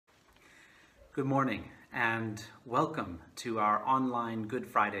Good morning and welcome to our online Good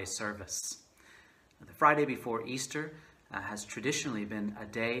Friday service. The Friday before Easter has traditionally been a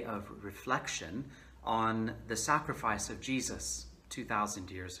day of reflection on the sacrifice of Jesus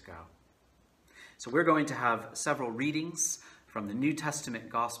 2,000 years ago. So we're going to have several readings from the New Testament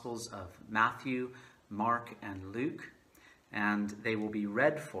Gospels of Matthew, Mark, and Luke, and they will be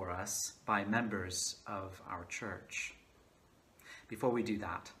read for us by members of our church. Before we do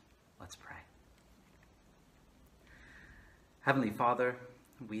that, let's pray. Heavenly Father,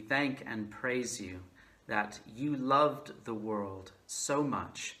 we thank and praise you that you loved the world so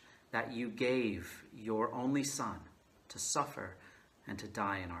much that you gave your only Son to suffer and to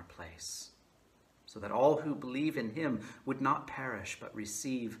die in our place, so that all who believe in him would not perish but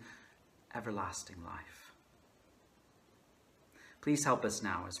receive everlasting life. Please help us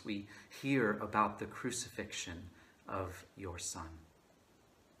now as we hear about the crucifixion of your Son.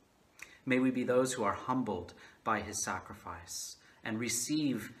 May we be those who are humbled by his sacrifice and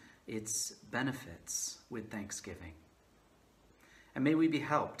receive its benefits with thanksgiving. And may we be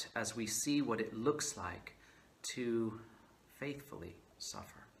helped as we see what it looks like to faithfully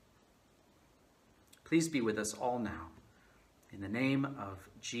suffer. Please be with us all now, in the name of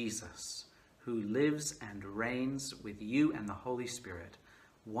Jesus, who lives and reigns with you and the Holy Spirit,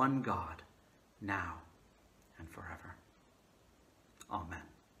 one God, now and forever. Amen.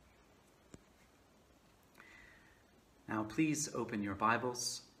 Now please open your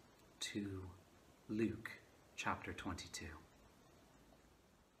Bibles to Luke chapter 22.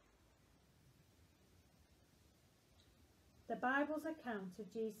 The Bible's account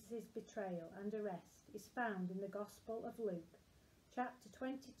of Jesus' betrayal and arrest is found in the Gospel of Luke, chapter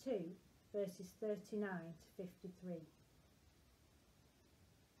 22, verses 39 to 53.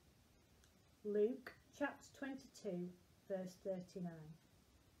 Luke chapter 22, verse 39.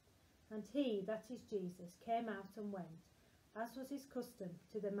 And he, that is Jesus, came out and went, as was his custom,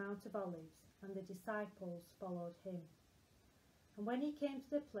 to the Mount of Olives, and the disciples followed him. And when he came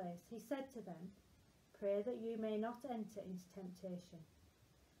to the place, he said to them, Pray that you may not enter into temptation.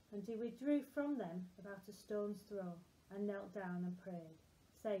 And he withdrew from them about a stone's throw, and knelt down and prayed,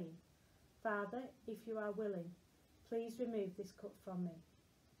 saying, Father, if you are willing, please remove this cup from me.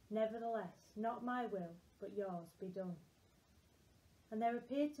 Nevertheless, not my will, but yours be done. And there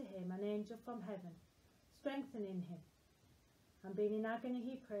appeared to him an angel from heaven, strengthening him. And being in agony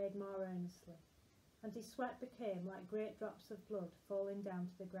he prayed more earnestly, and his sweat became like great drops of blood falling down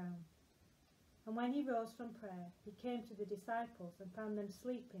to the ground. And when he rose from prayer, he came to the disciples and found them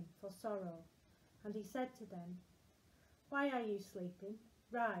sleeping for sorrow. And he said to them, Why are you sleeping?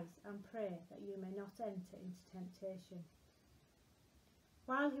 Rise and pray that you may not enter into temptation.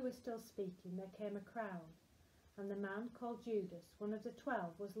 While he was still speaking, there came a crowd, and the man called Judas, one of the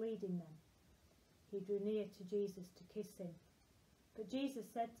 12, was leading them. He drew near to Jesus to kiss him. But Jesus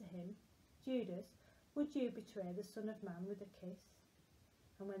said to him, Judas, would you betray the Son of Man with a kiss?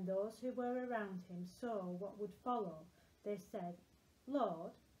 And when those who were around him saw what would follow, they said,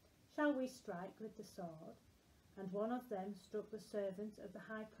 Lord, shall we strike with the sword? And one of them struck the servant of the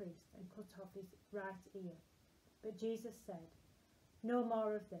high priest and cut off his right ear. But Jesus said, No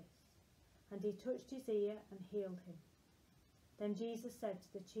more of this. And he touched his ear and healed him. Then Jesus said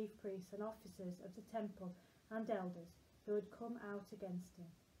to the chief priests and officers of the temple and elders who had come out against him,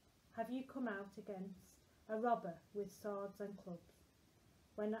 Have you come out against a robber with swords and clubs?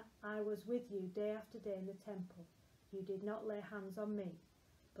 When I was with you day after day in the temple, you did not lay hands on me,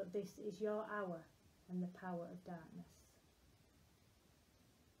 but this is your hour and the power of darkness.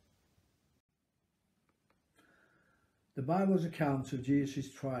 The Bible's account of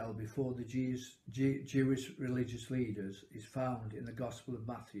Jesus' trial before the Jewish religious leaders is found in the Gospel of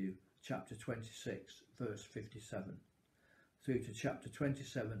Matthew, chapter 26, verse 57, through to chapter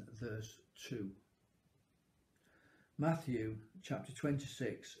 27, verse 2. Matthew, chapter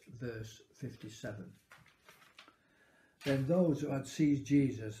 26, verse 57. Then those who had seized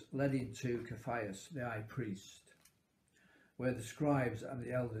Jesus led him to Caiaphas, the high priest, where the scribes and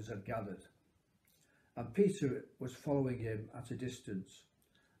the elders had gathered. And Peter was following him at a distance,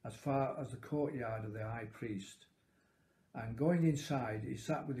 as far as the courtyard of the high priest. And going inside, he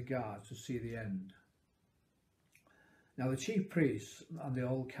sat with the guards to see the end. Now the chief priests and the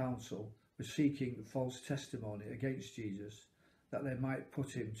whole council were seeking false testimony against Jesus, that they might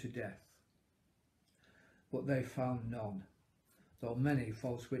put him to death. But they found none, though many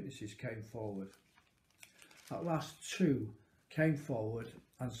false witnesses came forward. At last 2 came forward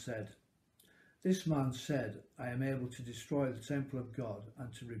and said, This man said, I am able to destroy the temple of God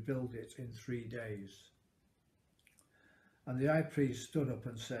and to rebuild it in 3 days. And the high priest stood up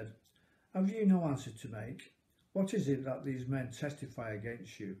and said, Have you no answer to make? What is it that these men testify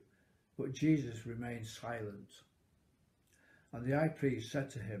against you? But Jesus remained silent. And the high priest said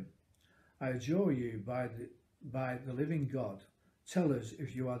to him, I adjure you by the living God, tell us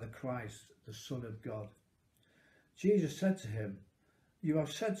if you are the Christ, the Son of God. Jesus said to him, You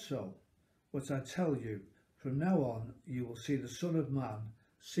have said so, but I tell you, from now on you will see the Son of Man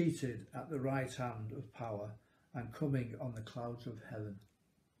seated at the right hand of power and coming on the clouds of heaven.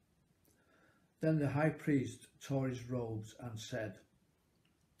 Then the high priest tore his robes and said,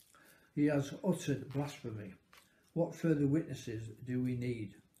 He has uttered blasphemy. What further witnesses do we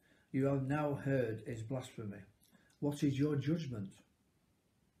need? You have now heard his blasphemy. What is your judgment?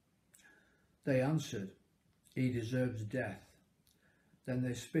 They answered, He deserves death. Then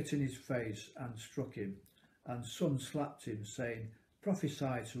they spit in his face and struck him, and some slapped him, saying,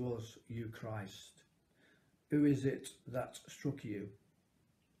 Prophesy to us, you Christ. Who is it that struck you?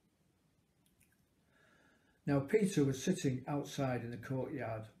 Now Peter was sitting outside in the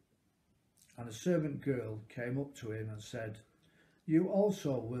courtyard, and a servant girl came up to him and said, You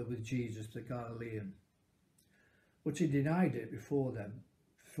also were with Jesus the Galilean. But he denied it before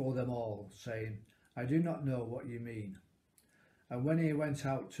them all, saying, I do not know what you mean. And when he went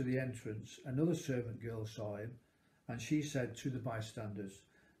out to the entrance, another servant girl saw him, and she said to the bystanders,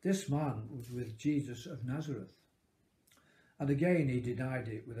 This man was with Jesus of Nazareth. And again he denied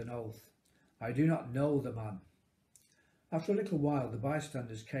it with an oath, I do not know the man. After a little while the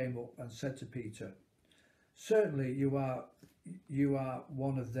bystanders came up and said to Peter, Certainly you are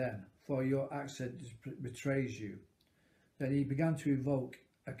one of them, for your accent betrays you. Then he began to invoke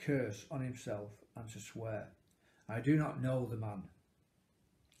a curse on himself and to swear, I do not know the man.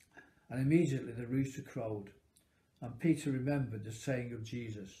 And immediately the rooster crowed, and Peter remembered the saying of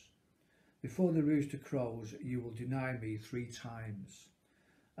Jesus, Before the rooster crows, you will deny me 3 times.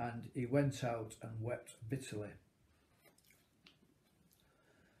 And he went out and wept bitterly.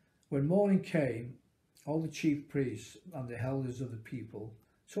 When morning came, all the chief priests and the elders of the people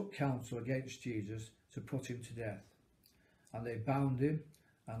took counsel against Jesus to put him to death. And they bound him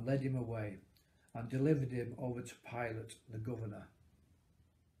and led him away and delivered him over to Pilate the governor.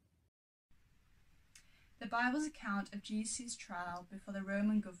 The Bible's account of Jesus' trial before the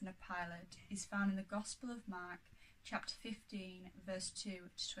Roman governor Pilate is found in the Gospel of Mark, chapter 15, verse 2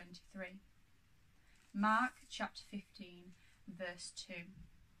 to 23. Mark chapter 15, verse 2.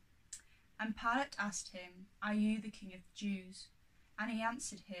 And Pilate asked him, Are you the king of the Jews? And he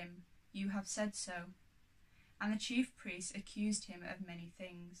answered him, You have said so. And the chief priests accused him of many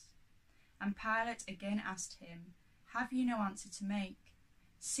things. And Pilate again asked him, Have you no answer to make?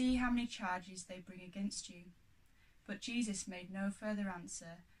 See how many charges they bring against you. But Jesus made no further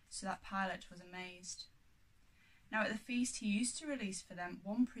answer, so that Pilate was amazed. Now at the feast he used to release for them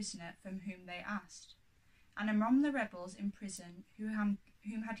one prisoner from whom they asked. And among the rebels in prison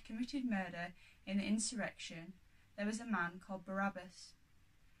whom had committed murder in the insurrection, there was a man called Barabbas.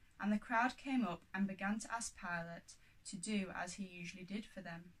 And the crowd came up and began to ask Pilate to do as he usually did for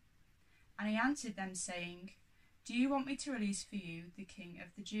them. And he answered them, saying, Do you want me to release for you the king of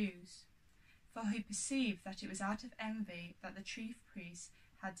the Jews? For he perceived that it was out of envy that the chief priests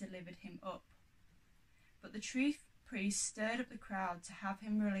had delivered him up. But the chief priests stirred up the crowd to have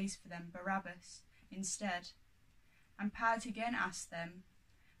him release for them Barabbas instead. And Pilate again asked them,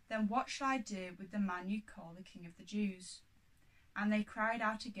 Then what shall I do with the man you call the king of the Jews? And they cried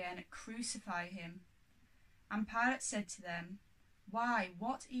out again, Crucify him. And Pilate said to them, Why,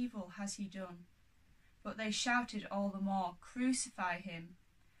 what evil has he done? But they shouted all the more, Crucify him.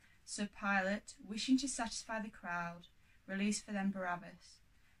 So Pilate, wishing to satisfy the crowd, released for them Barabbas,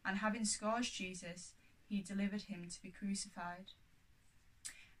 and having scourged Jesus, he delivered him to be crucified.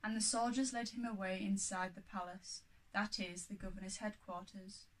 And the soldiers led him away inside the palace, that is, the governor's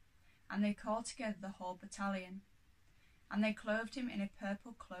headquarters, and they called together the whole battalion. And they clothed him in a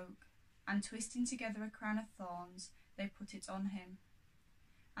purple cloak, and twisting together a crown of thorns, they put it on him.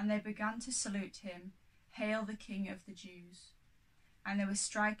 And they began to salute him, Hail the King of the Jews. And they were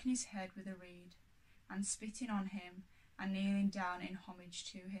striking his head with a reed, and spitting on him, and kneeling down in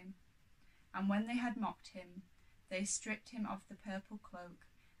homage to him. And when they had mocked him, they stripped him of the purple cloak,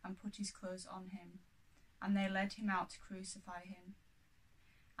 and put his clothes on him, and they led him out to crucify him.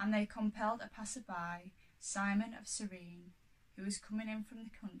 And they compelled a passer-by, Simon of Cyrene, who was coming in from the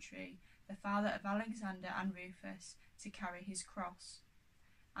country, the father of Alexander and Rufus, to carry his cross.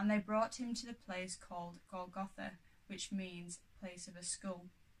 And they brought him to the place called Golgotha, which means place of a skull.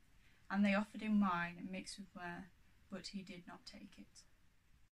 And they offered him wine mixed with myrrh, but he did not take it.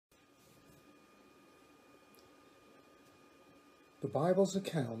 The Bible's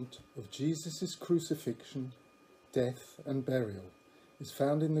account of Jesus' crucifixion, death and burial is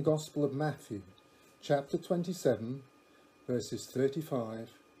found in the Gospel of Matthew, chapter 27, verses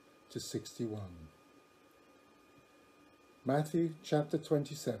 35 to 61. Matthew chapter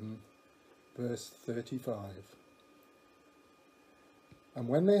 27, verse 35. And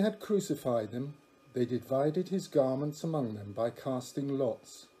when they had crucified him, they divided his garments among them by casting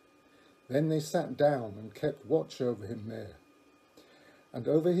lots. Then they sat down and kept watch over him there. And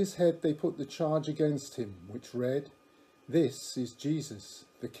over his head they put the charge against him, which read, "This is Jesus,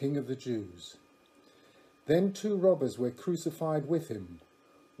 the King of the Jews." Then 2 robbers were crucified with him,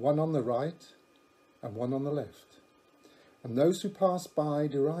 one on the right and one on the left. And those who passed by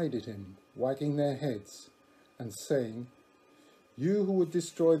derided him, wagging their heads, and saying, "You who would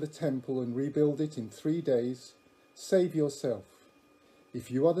destroy the temple and rebuild it in 3 days, save yourself.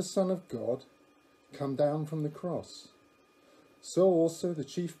 If you are the Son of God, come down from the cross." So also the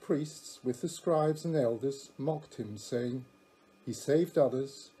chief priests with the scribes and elders mocked him, saying, "He saved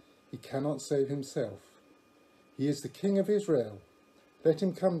others, he cannot save himself. He is the King of Israel. Let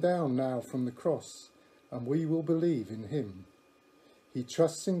him come down now from the cross, and we will believe in him. He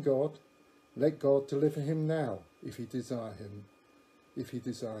trusts in God. Let God deliver him now, if he desires him.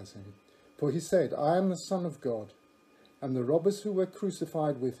 For he said, 'I am the Son of God.' And the robbers who were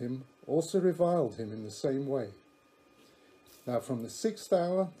crucified with him also reviled him in the same way. Now from the 6th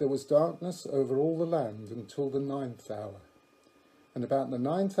hour there was darkness over all the land until the 9th hour. And about the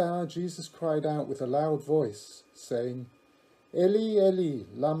 9th hour Jesus cried out with a loud voice, saying, 'Eli, Eli,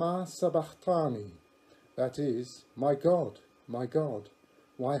 lama sabachthani,' that is, my God,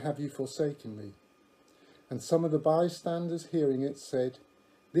 why have you forsaken me?" And some of the bystanders hearing it said,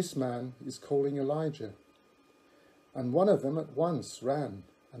 "This man is calling Elijah." And one of them at once ran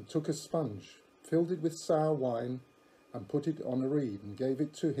and took a sponge, filled it with sour wine, and put it on a reed, and gave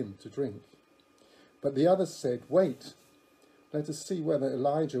it to him to drink. But the others said, "Wait, let us see whether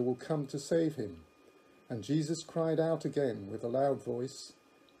Elijah will come to save him." And Jesus cried out again with a loud voice,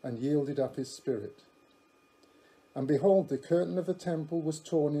 and yielded up his spirit. And behold, the curtain of the temple was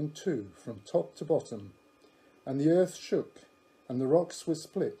torn in 2 from top to bottom, and the earth shook, and the rocks were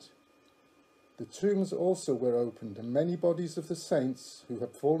split. The tombs also were opened, and many bodies of the saints who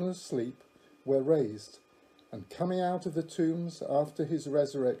had fallen asleep were raised. And coming out of the tombs after his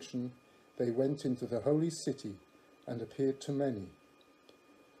resurrection, they went into the holy city and appeared to many.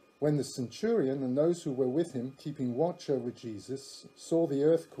 When the centurion and those who were with him, keeping watch over Jesus, saw the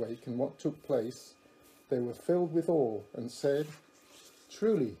earthquake and what took place, they were filled with awe and said,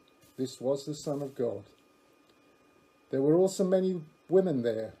 "Truly, this was the Son of God." There were also many women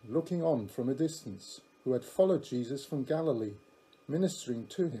there, looking on from a distance, who had followed Jesus from Galilee, ministering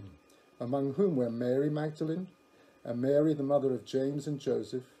to him, among whom were Mary Magdalene, and Mary the mother of James and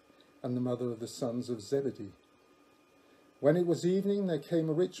Joseph, and the mother of the sons of Zebedee. When it was evening, there came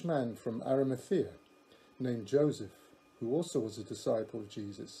a rich man from Arimathea, named Joseph, who also was a disciple of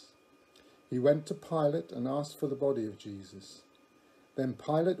Jesus. He went to Pilate and asked for the body of Jesus. Then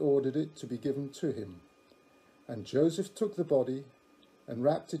Pilate ordered it to be given to him. And Joseph took the body and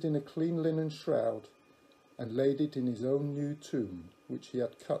wrapped it in a clean linen shroud and laid it in his own new tomb, which he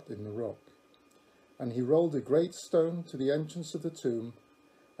had cut in the rock. And he rolled a great stone to the entrance of the tomb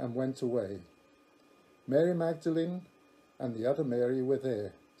and went away. Mary Magdalene and the other Mary were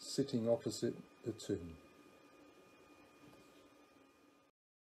there, sitting opposite the tomb.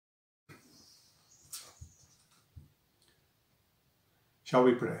 Shall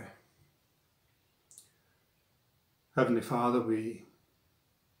we pray? Heavenly Father, we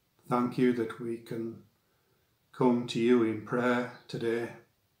thank you that we can come to you in prayer today.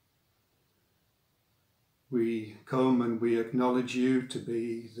 We come and we acknowledge you to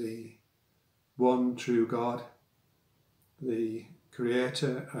be the one true God, the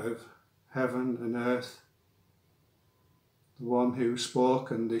creator of heaven and earth, the one who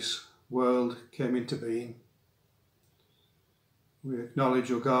spoke and this world came into being. We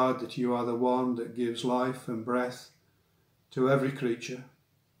acknowledge, O God, that you are the one that gives life and breath to every creature.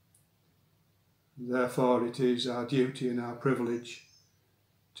 Therefore it is our duty and our privilege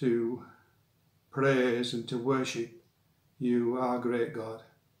to praise and to worship you, our great God.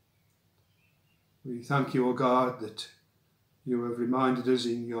 We thank you, O God, that you have reminded us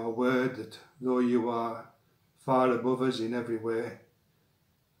in your word that though you are far above us in every way,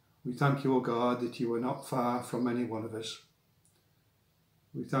 we thank you, O God, that you are not far from any one of us.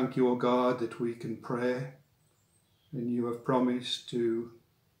 We thank you, O God, that we can pray, and you have promised to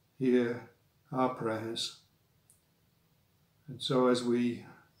hear our prayers. And so as we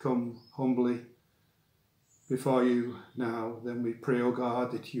come humbly before you now, then we pray, O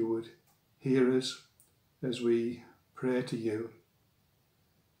God, that you would hear us as we pray to you.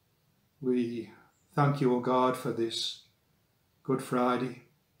 We thank you, O God, for this Good Friday,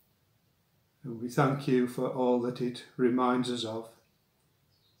 and we thank you for all that it reminds us of,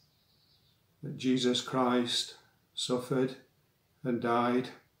 that Jesus Christ suffered and died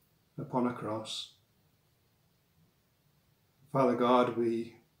upon a cross. Father God,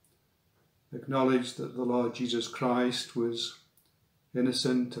 we acknowledge that the Lord Jesus Christ was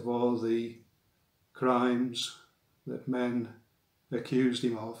innocent of all the crimes that men accused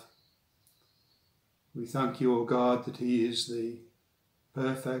him of. We thank you, O God, that he is the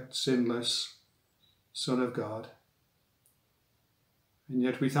perfect, sinless Son of God. And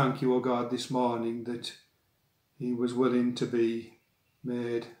yet we thank you, O God, this morning that he was willing to be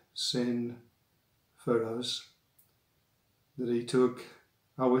made sin for us, that he took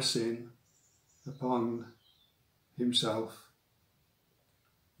our sin upon himself.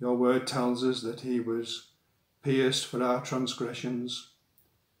 Your word tells us that he was pierced for our transgressions,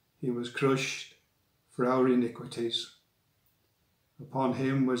 he was crushed for our iniquities. Upon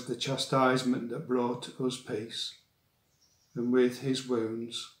him was the chastisement that brought us peace, and with his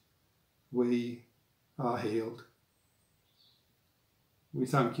wounds we are healed. We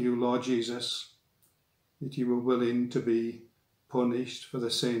thank you, Lord Jesus, that you were willing to be punished for the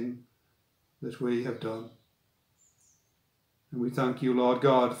sin that we have done. And we thank you, Lord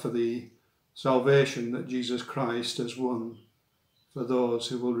God, for the salvation that Jesus Christ has won for those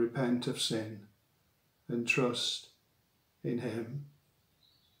who will repent of sin and trust in him.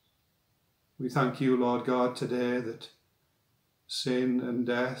 We thank you, Lord God, today that sin and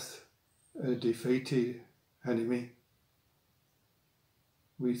death are a defeated enemy.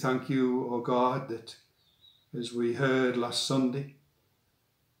 We thank you, O God, that as we heard last Sunday,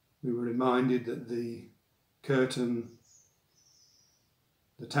 we were reminded that the curtain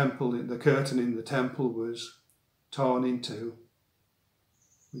in the temple was torn in two.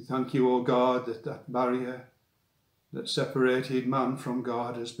 We thank you, O God, that that barrier that separated man from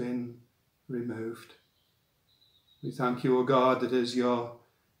God has been removed. We thank you, O God, that as your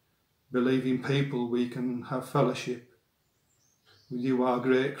believing people we can have fellowship with you, our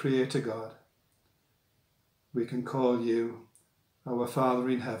great Creator God. We can call you our Father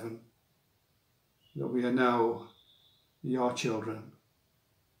in heaven, that we are now your children.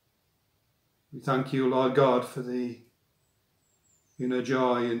 We thank you, Lord God, for the inner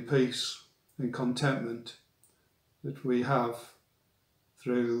joy and peace and contentment that we have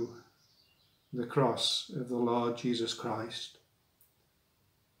through the cross of the Lord Jesus Christ.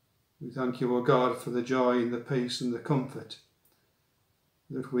 We thank you, O God, for the joy and the peace and the comfort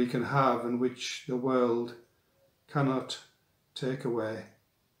that we can have and which the world cannot take away.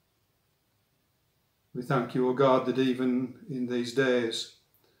 We thank you, O God, that even in these days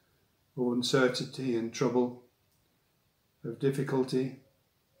of uncertainty and trouble, of difficulty,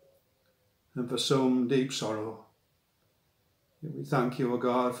 and for some deep sorrow, we thank you, O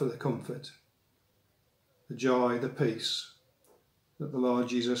God, for the comfort, the joy, the peace that the Lord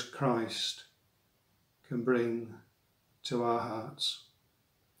Jesus Christ can bring to our hearts.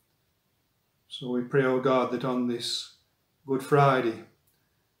 So we pray, O God, that on this Good Friday,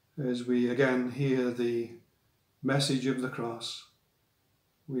 as we again hear the message of the cross,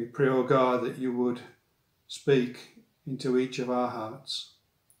 we pray, O God, that you would speak into each of our hearts.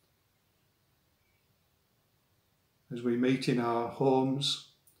 As we meet in our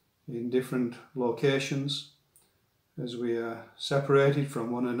homes, in different locations, as we are separated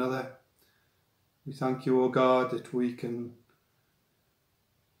from one another, we thank you, O God, that we can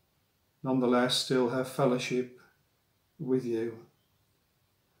nonetheless still have fellowship with you.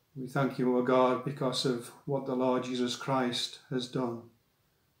 We thank you, O God, because of what the Lord Jesus Christ has done,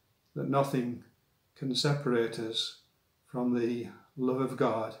 that nothing can separate us from the love of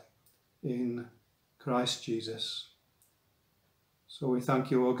God in Christ Jesus. So we thank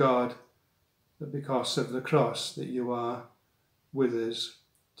you, O God, that because of the cross that you are with us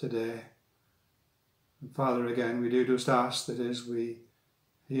today. And Father, again, we do just ask that as we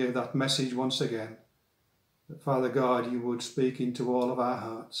hear that message once again, that Father God, you would speak into all of our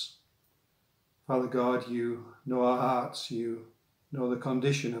hearts. Father God, you know our hearts, you know the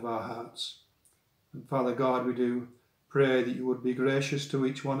condition of our hearts. And Father God, we do pray that you would be gracious to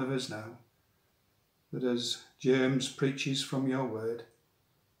each one of us now, that as James preaches from your word,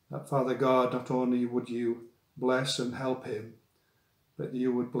 that Father God, not only would you bless and help him, but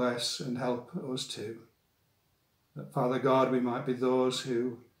you would bless and help us too. That Father God, we might be those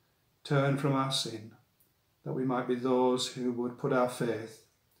who turn from our sin, that we might be those who would put our faith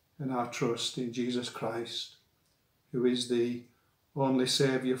and our trust in Jesus Christ who is the only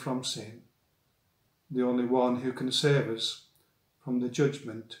Saviour from sin, the only one who can save us from the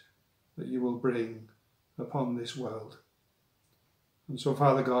judgment that you will bring upon this world. And so,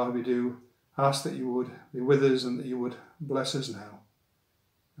 Father God, we do ask that you would be with us and that you would bless us now.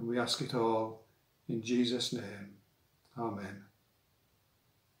 And we ask it all in Jesus' name. Amen.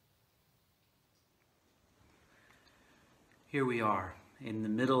 Here we are in the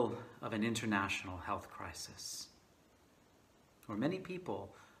middle of an international health crisis, where many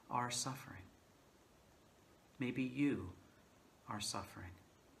people are suffering. Maybe you are suffering.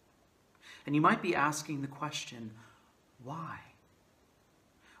 And you might be asking the question, why?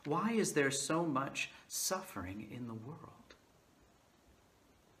 Why is there so much suffering in the world?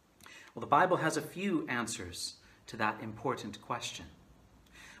 Well, the Bible has a few answers to that important question.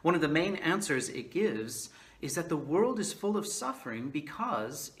 One of the main answers it gives is that the world is full of suffering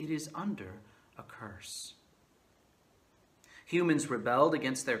because it is under a curse. Humans rebelled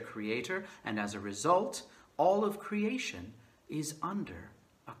against their Creator, and as a result, all of creation is under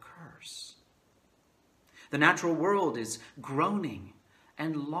a curse. The natural world is groaning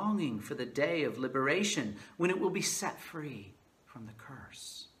and longing for the day of liberation when it will be set free from the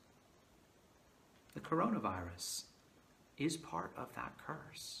curse. The coronavirus is part of that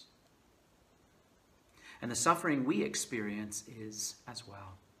curse. And the suffering we experience is as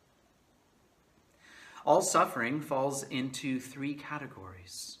well. All suffering falls into three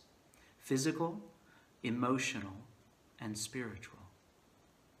categories: physical, emotional, and spiritual.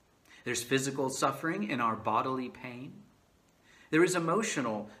 There's physical suffering in our bodily pain. There is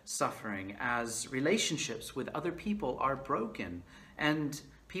emotional suffering as relationships with other people are broken and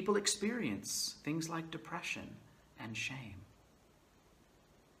people experience things like depression and shame.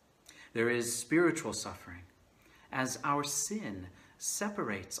 There is spiritual suffering as our sin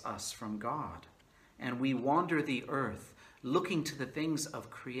separates us from God and we wander the earth looking to the things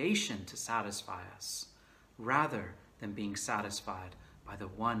of creation to satisfy us rather than being satisfied by the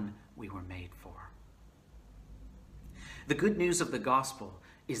one we were made for. The good news of the gospel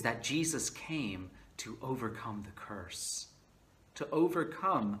is that Jesus came to overcome the curse, to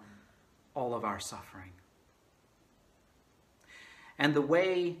overcome all of our suffering. And the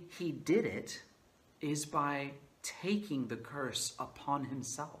way he did it is by taking the curse upon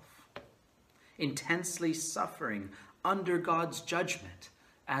himself, intensely suffering under God's judgment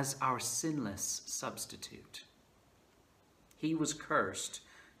as our sinless substitute. He was cursed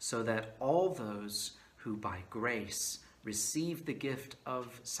so that all those who by grace receive the gift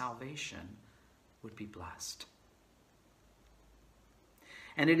of salvation would be blessed.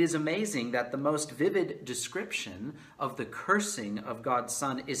 And it is amazing that the most vivid description of the cursing of God's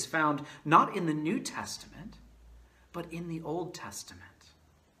Son is found not in the New Testament, but in the Old Testament.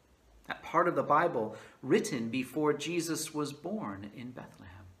 That part of the Bible written before Jesus was born in Bethlehem.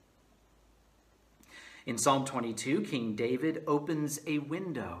 In Psalm 22, King David opens a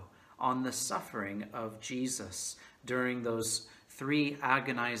window on the suffering of Jesus during those 3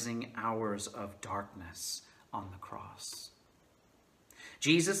 agonizing hours of darkness on the cross.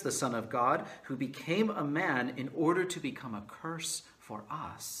 Jesus, the Son of God, who became a man in order to become a curse for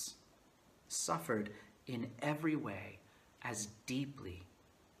us, suffered in every way as deeply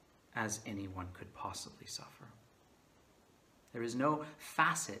as anyone could possibly suffer. There is no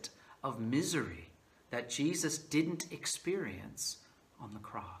facet of misery that Jesus didn't experience on the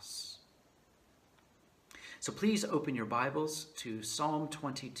cross. So please open your Bibles to Psalm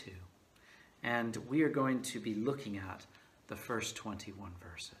 22, and we are going to be looking at the first 21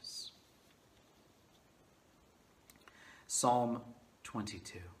 verses. Psalm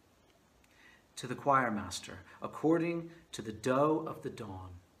 22. To the choir master, according to the doe of the dawn,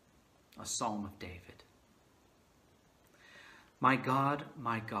 a psalm of David. My God,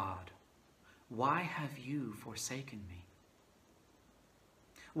 why have you forsaken me?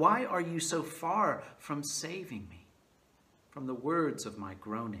 Why are you so far from saving me, from the words of my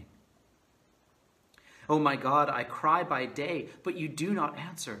groaning? O my God, I cry by day, but you do not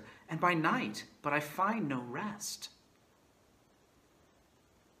answer, and by night, but I find no rest.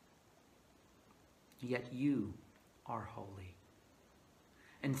 Yet you are holy,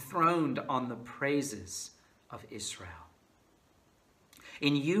 enthroned on the praises of Israel.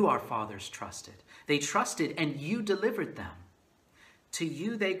 In you our fathers trusted. They trusted, and you delivered them. To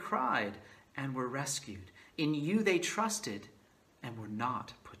you they cried and were rescued. In you they trusted and were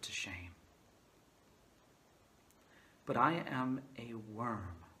not put to shame. But I am a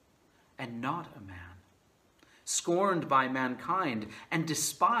worm and not a man, scorned by mankind and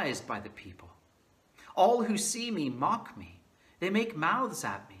despised by the people. All who see me mock me. They make mouths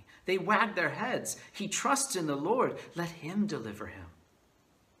at me. They wag their heads. He trusts in the Lord. Let him deliver him.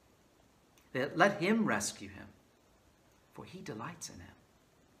 Let him rescue him, for he delights in him.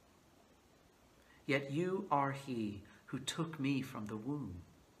 Yet you are he who took me from the womb.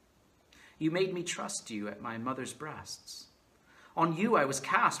 You made me trust you at my mother's breasts. On you I was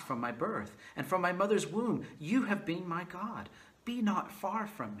cast from my birth, and from my mother's womb you have been my God. Be not far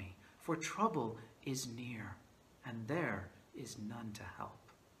from me, for trouble is near, and there is none to help.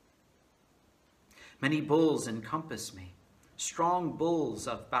 Many bulls encompass me. Strong bulls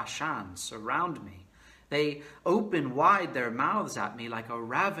of Bashan surround me. They open wide their mouths at me like a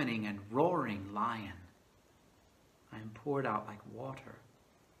ravening and roaring lion. I am poured out like water.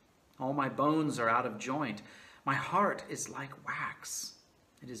 All my bones are out of joint. My heart is like wax.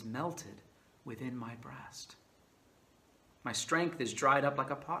 It is melted within my breast. My strength is dried up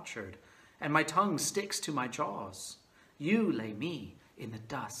like a potsherd, and my tongue sticks to my jaws. You lay me in the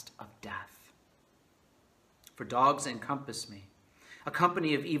dust of death. For dogs encompass me. A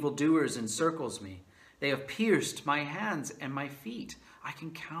company of evildoers encircles me. They have pierced my hands and my feet. I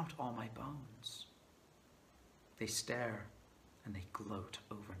can count all my bones. They stare and they gloat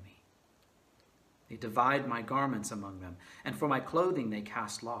over me. They divide my garments among them, and for my clothing they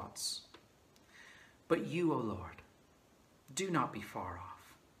cast lots. But you, O Lord, do not be far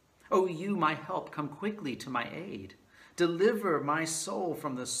off. O you, my help, come quickly to my aid. Deliver my soul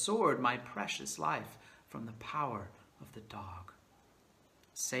from the sword, my precious life from the power of the dog.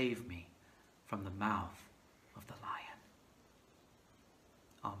 Save me from the mouth of the lion.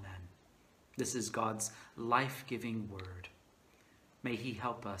 Amen. This is God's life-giving word. May he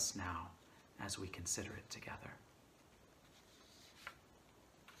help us now as we consider it together.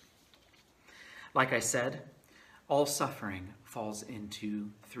 Like I said, all suffering falls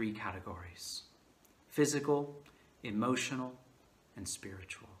into three categories: physical, emotional, and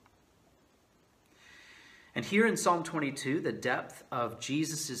spiritual. And here in Psalm 22, the depth of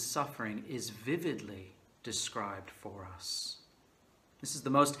Jesus' suffering is vividly described for us. This is the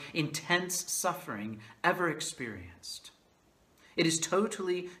most intense suffering ever experienced. It is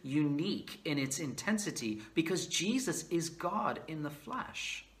totally unique in its intensity because Jesus is God in the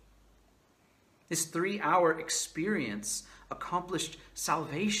flesh. This 3-hour experience accomplished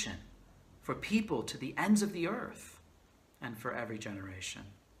salvation for people to the ends of the earth and for every generation.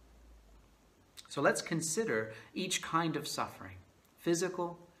 So let's consider each kind of suffering: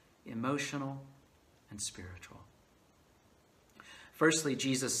 physical, emotional, and spiritual. Firstly,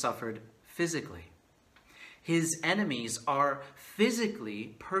 Jesus suffered physically. His enemies are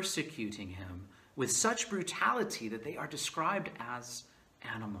physically persecuting him with such brutality that they are described as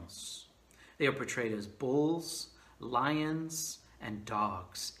animals. They are portrayed as bulls, lions, and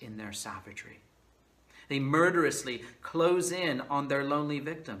dogs in their savagery. They murderously close in on their lonely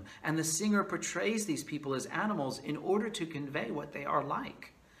victim, and the singer portrays these people as animals in order to convey what they are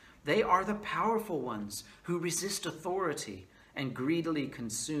like. They are the powerful ones who resist authority and greedily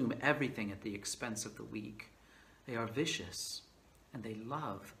consume everything at the expense of the weak. They are vicious, and they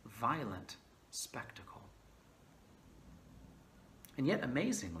love violent spectacle. And yet,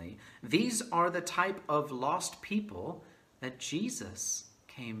 amazingly, these are the type of lost people that Jesus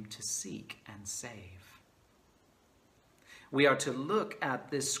came to seek and save. We are to look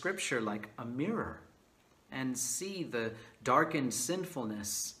at this scripture like a mirror and see the darkened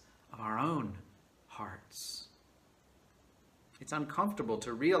sinfulness of our own hearts. It's uncomfortable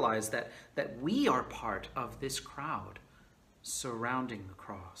to realize that we are part of this crowd surrounding the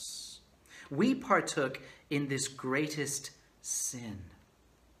cross. We partook in this greatest sin.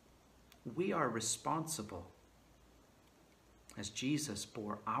 We are responsible as Jesus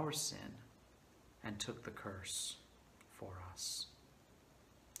bore our sin and took the curse for us.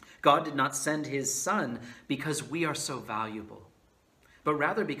 God did not send his Son because we are so valuable, but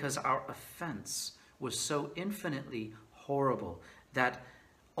rather because our offense was so infinitely horrible that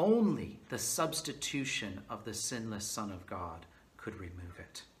only the substitution of the sinless Son of God could remove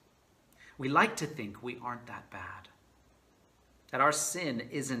it. We like to think we aren't that bad, that our sin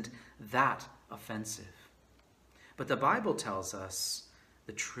isn't that offensive. But the Bible tells us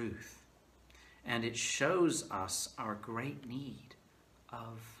the truth, and it shows us our great need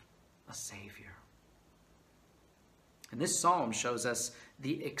of a Savior. And this psalm shows us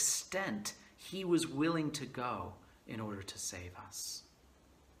the extent he was willing to go in order to save us.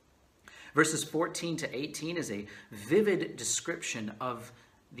 Verses 14 to 18 is a vivid description of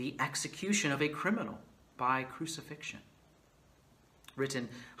the execution of a criminal by crucifixion, written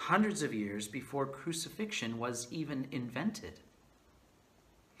hundreds of years before crucifixion was even invented.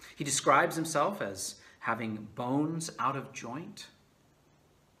 He describes himself as having bones out of joint,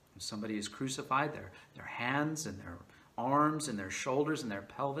 When somebody is crucified, their hands and their arms and their shoulders and their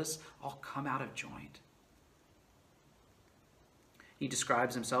pelvis all come out of joint. He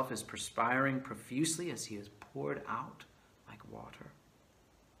describes himself as perspiring profusely as he is poured out like water.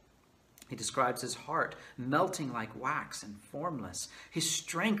 He describes his heart melting like wax and formless. His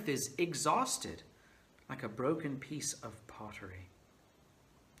strength is exhausted like a broken piece of pottery.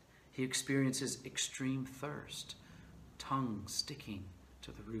 He experiences extreme thirst, tongue sticking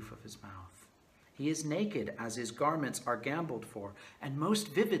to the roof of his mouth. He is naked as his garments are gambled for, and most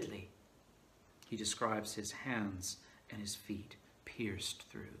vividly, he describes his hands and his feet pierced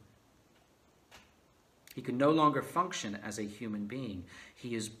through. He can no longer function as a human being.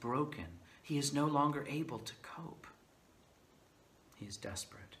 He is broken. He is no longer able to cope. He is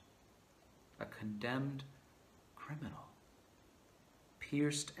desperate, a condemned criminal,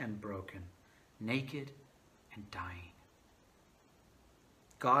 pierced and broken, naked and dying.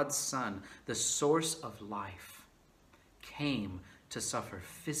 God's Son, the source of life, came to suffer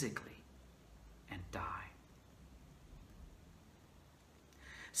physically and die.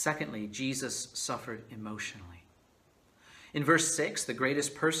 Secondly, Jesus suffered emotionally. In verse 6, the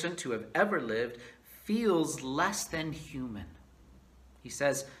greatest person to have ever lived feels less than human. He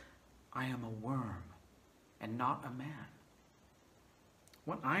says, I am a worm and not a man.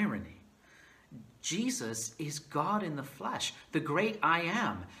 What irony. Jesus is God in the flesh, the great I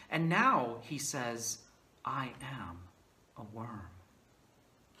am. And now he says, I am a worm.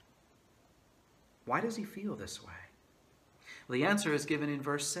 Why does he feel this way? Well, the answer is given in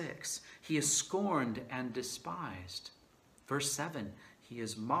verse 6. He is scorned and despised. Verse 7, he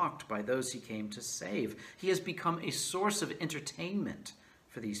is mocked by those he came to save. He has become a source of entertainment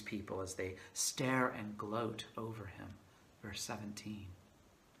for these people as they stare and gloat over him. Verse 17.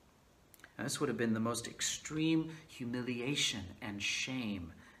 And this would have been the most extreme humiliation and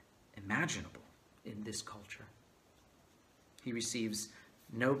shame imaginable in this culture. He receives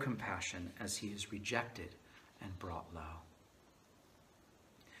no compassion as he is rejected and brought low.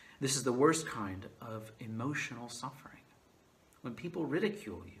 This is the worst kind of emotional suffering. When people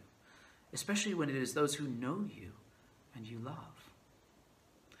ridicule you, especially when it is those who know you and you love.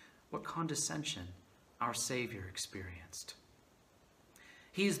 What condescension our Savior experienced.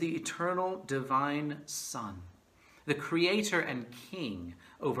 He is the eternal divine Son, the Creator and King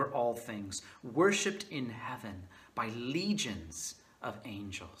over all things, worshipped in heaven by legions of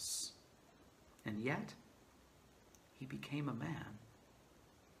angels. And yet, he became a man.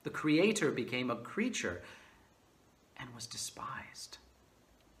 The Creator became a creature and was despised.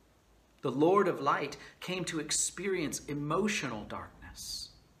 The Lord of light came to experience emotional darkness.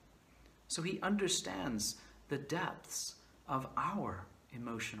 So he understands the depths of our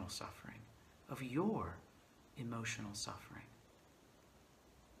emotional suffering, of your emotional suffering.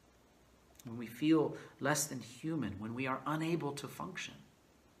 When we feel less than human, when we are unable to function.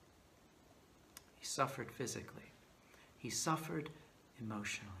 He suffered physically. He suffered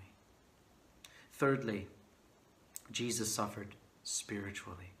emotionally. Thirdly, Jesus suffered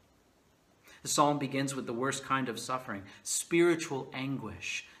spiritually. The psalm begins with the worst kind of suffering, spiritual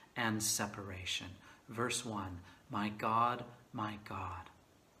anguish and separation. Verse 1, my God,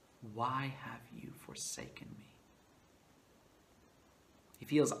 why have you forsaken me? He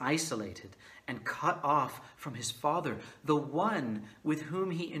feels isolated and cut off from his Father, the one with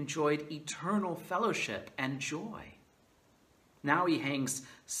whom he enjoyed eternal fellowship and joy. Now he hangs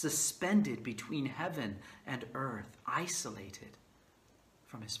suspended between heaven and earth, isolated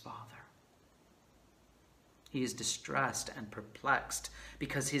from his Father. He is distressed and perplexed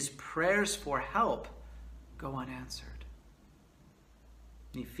because his prayers for help go unanswered.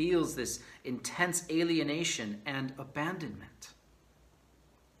 He feels this intense alienation and abandonment.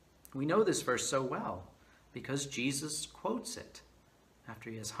 We know this verse so well because Jesus quotes it after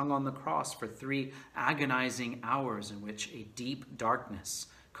he has hung on the cross for 3 agonizing hours in which a deep darkness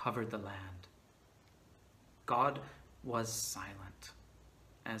covered the land. God was silent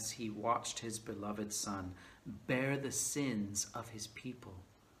as he watched his beloved Son bear the sins of his people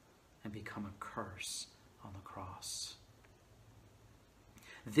and become a curse on the cross.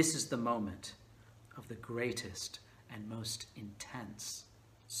 This is the moment of the greatest and most intense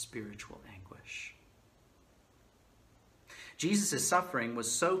spiritual anguish. Jesus' suffering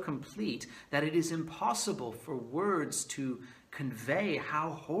was so complete that it is impossible for words to convey how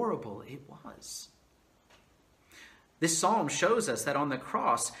horrible it was. This psalm shows us that on the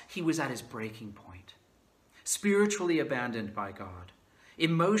cross, he was at his breaking point, spiritually abandoned by God,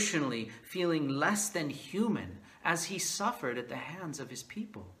 emotionally feeling less than human as he suffered at the hands of his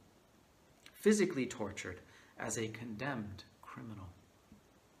people, physically tortured as a condemned criminal.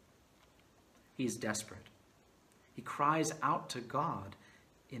 He is desperate. He cries out to God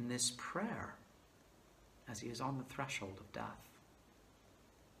in this prayer as he is on the threshold of death.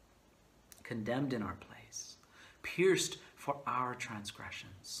 Condemned in our place, pierced for our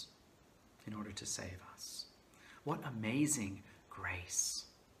transgressions in order to save us. What amazing grace.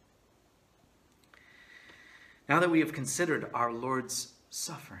 Now that we have considered our Lord's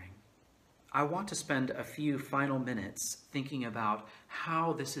suffering, I want to spend a few final minutes thinking about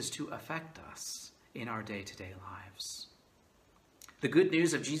how this is to affect us in our day-to-day lives. The good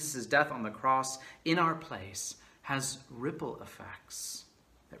news of Jesus' death on the cross in our place has ripple effects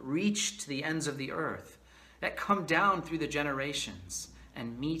that reach to the ends of the earth, that come down through the generations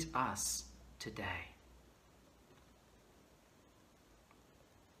and meet us today.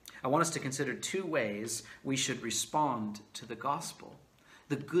 I want us to consider two ways we should respond to the gospel,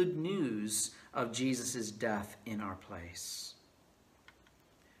 the good news of Jesus' death in our place.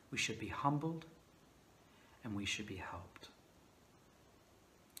 We should be humbled and we should be helped.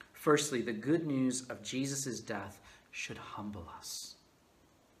 Firstly, the good news of Jesus' death should humble us.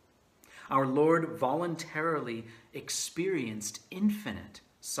 Our Lord voluntarily experienced infinite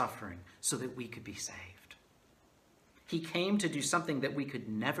suffering so that we could be saved. He came to do something that we could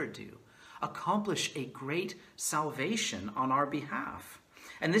never do, accomplish a great salvation on our behalf.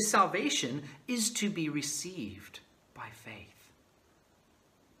 And this salvation is to be received by faith.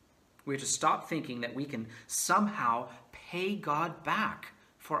 We're to stop thinking that we can somehow pay God back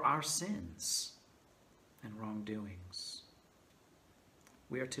for our sins and wrongdoings.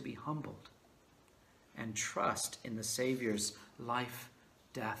 We are to be humbled and trust in the Savior's life,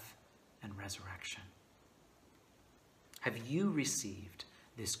 death, and resurrection. Have you received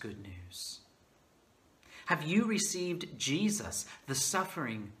this good news? Have you received Jesus, the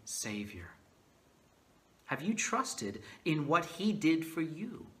suffering Savior? Have you trusted in what he did for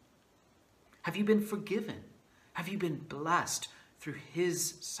you? Have you been forgiven? Have you been blessed through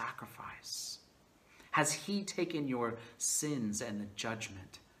his sacrifice? Has he taken your sins and the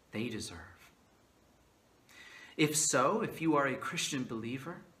judgment they deserve? If so, if you are a Christian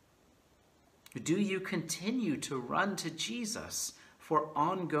believer, do you continue to run to Jesus for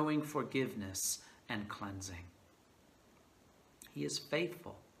ongoing forgiveness and cleansing? He is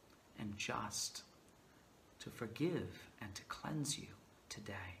faithful and just to forgive and to cleanse you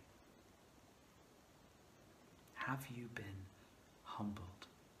today. Have you been humbled?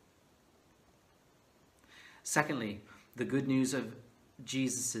 Secondly, the good news of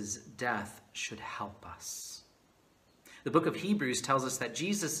Jesus' death should help us. The book of Hebrews tells us that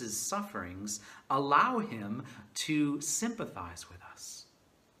Jesus' sufferings allow him to sympathize with us.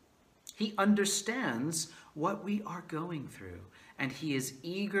 He understands what we are going through, and he is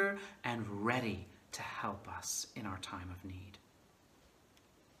eager and ready to help us in our time of need.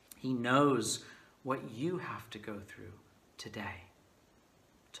 He knows what you have to go through today,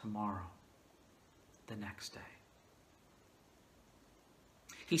 tomorrow, the next day.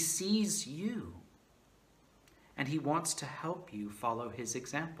 He sees you, and he wants to help you follow his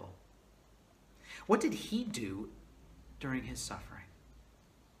example. What did he do during his suffering?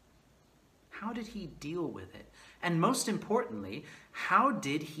 How did he deal with it? And most importantly, how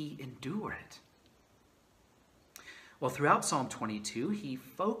did he endure it? Well, throughout Psalm 22, he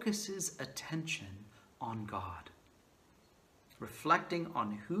focuses attention on God, reflecting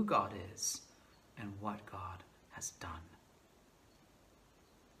on who God is and what God has done.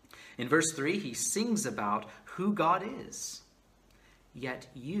 In verse 3, he sings about who God is. Yet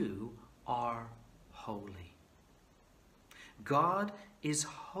you are holy. God is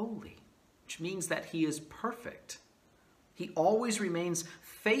holy, which means that he is perfect. He always remains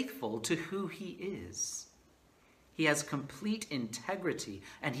faithful to who he is. He has complete integrity,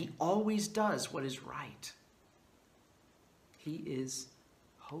 and he always does what is right. He is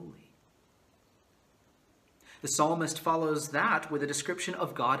holy. The psalmist follows that with a description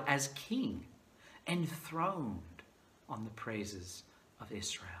of God as king, enthroned on the praises of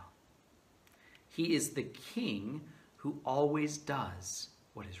Israel. He is the king who always does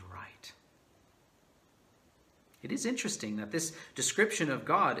what is right. It is interesting that this description of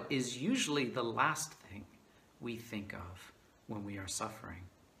God is usually the last thing we think of when we are suffering.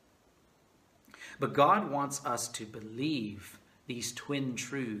 But God wants us to believe these twin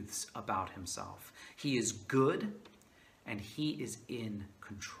truths about himself. He is good and he is in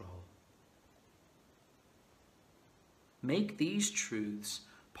control. Make these truths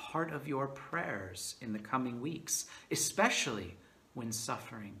part of your prayers in the coming weeks, especially when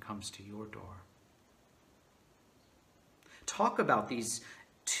suffering comes to your door. Talk about these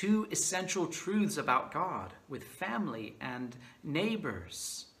two essential truths about God with family and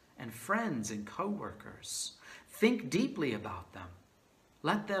neighbors and friends and co-workers. Think deeply about them.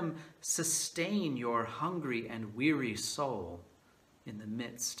 Let them sustain your hungry and weary soul in the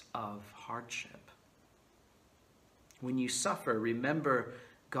midst of hardship. When you suffer, remember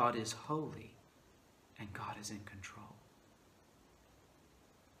God is holy and God is in control.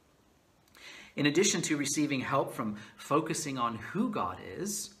 In addition to receiving help from focusing on who God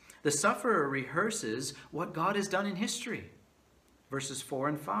is, the sufferer rehearses what God has done in history. Verses 4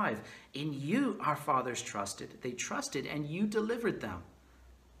 and 5. In you our fathers trusted. They trusted and you delivered them.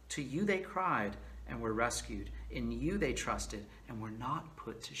 To you they cried and were rescued. In you they trusted and were not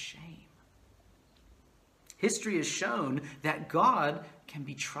put to shame. History has shown that God can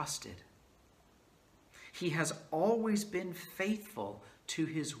be trusted. He has always been faithful to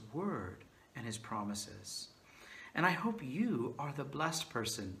his word and his promises. And I hope you are the blessed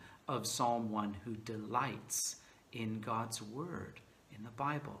person of Psalm 1 who delights in God's word in the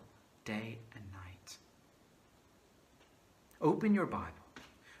Bible day and night. Open your Bible.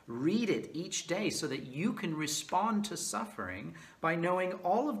 Read it each day so that you can respond to suffering by knowing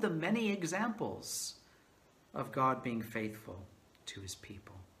all of the many examples of God being faithful to his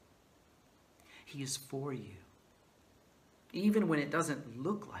people. He is for you, even when it doesn't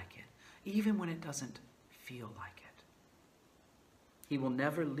look like it, even when it doesn't feel like it. He will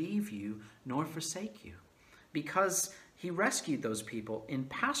never leave you nor forsake you, because he rescued those people in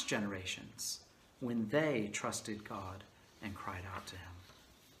past generations when they trusted God and cried out to him.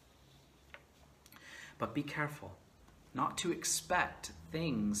 But be careful not to expect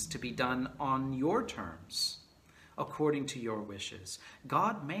things to be done on your terms, according to your wishes.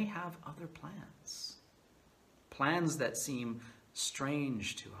 God may have other plans, plans that seem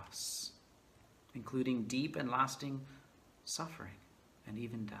strange to us, including deep and lasting suffering and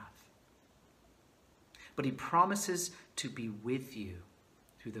even death. But he promises to be with you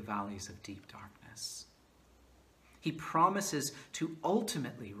through the valleys of deep darkness. He promises to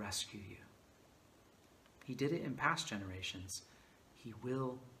ultimately rescue you. He did it in past generations. He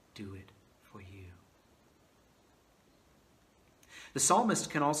will do it for you. The psalmist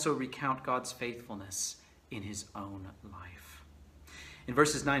can also recount God's faithfulness in his own life. In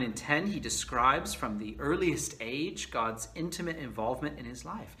verses 9 and 10, he describes from the earliest age God's intimate involvement in his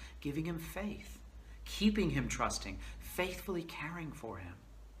life, giving him faith, keeping him trusting, faithfully caring for him.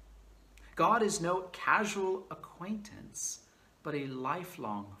 God is no casual acquaintance, but a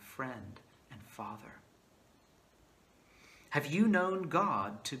lifelong friend and father. Have you known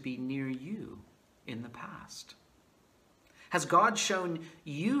God to be near you in the past? Has God shown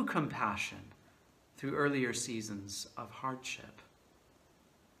you compassion through earlier seasons of hardship?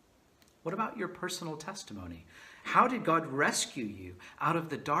 What about your personal testimony? How did God rescue you out of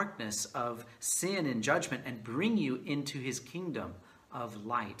the darkness of sin and judgment and bring you into his kingdom of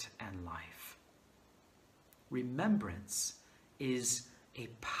light and life? Remembrance is a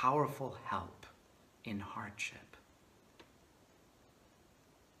powerful help in hardship.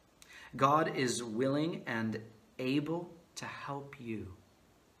 God is willing and able to help you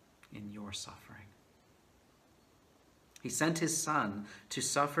in your suffering. He sent his Son to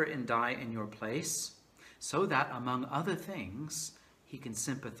suffer and die in your place so that, among other things, he can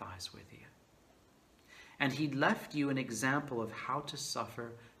sympathize with you. And he left you an example of how to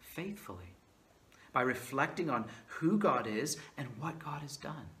suffer faithfully by reflecting on who God is and what God has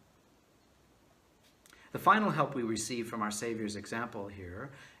done. The final help we receive from our Savior's example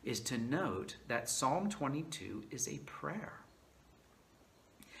here is to note that Psalm 22 is a prayer.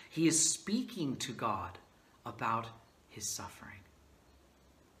 He is speaking to God about his suffering.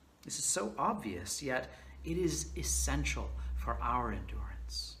 This is so obvious, yet it is essential for our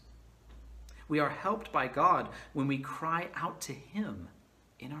endurance. We are helped by God when we cry out to him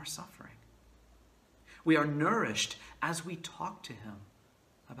in our suffering. We are nourished as we talk to him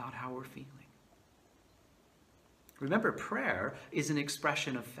about how we're feeling. Remember, prayer is an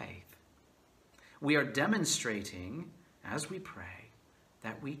expression of faith. We are demonstrating, as we pray,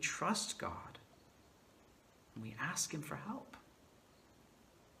 that we trust God and we ask him for help.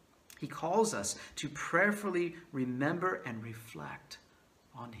 He calls us to prayerfully remember and reflect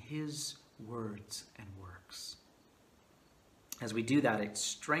on his words and works. As we do that, it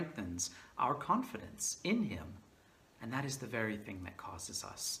strengthens our confidence in him, and that is the very thing that causes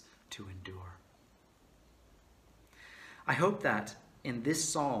us to endure. I hope that in this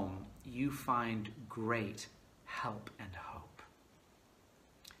psalm you find great help and hope.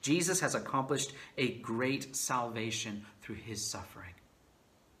 Jesus has accomplished a great salvation through his suffering.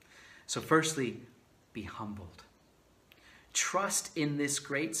 So firstly, be humbled. Trust in this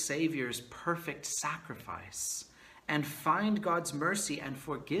great Savior's perfect sacrifice and find God's mercy and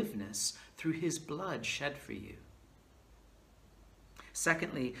forgiveness through his blood shed for you.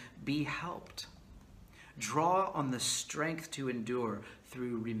 Secondly, be helped. Draw on the strength to endure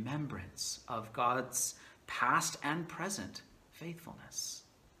through remembrance of God's past and present faithfulness.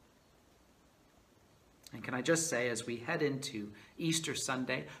 And can I just say, as we head into Easter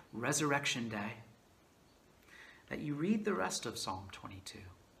Sunday, Resurrection Day, that you read the rest of Psalm 22.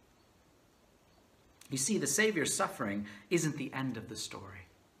 You see, the Savior's suffering isn't the end of the story.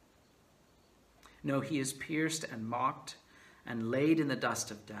 No, he is pierced and mocked and laid in the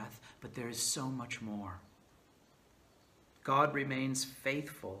dust of death, but there is so much more. God remains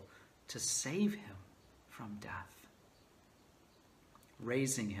faithful to save him from death,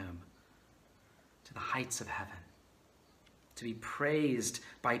 raising him to the heights of heaven, to be praised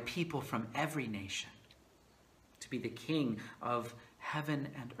by people from every nation, to be the King of heaven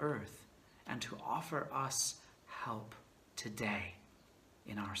and earth, and to offer us help today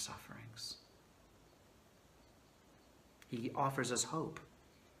in our sufferings. He offers us hope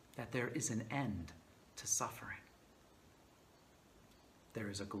that there is an end to suffering. There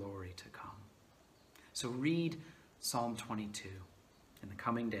is a glory to come. So read Psalm 22 in the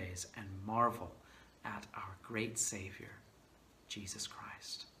coming days and marvel at our great Savior, Jesus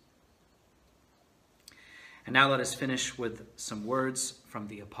Christ. And now let us finish with some words from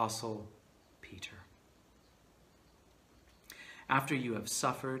the Apostle Peter. After you have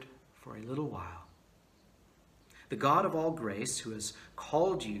suffered for a little while, the God of all grace, who has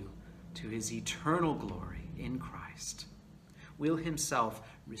called you to his eternal glory in Christ, will himself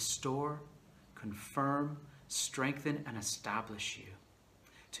restore, confirm, strengthen, and establish you.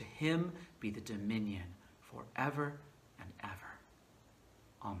 To him be the dominion forever and ever.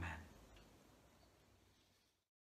 Amen.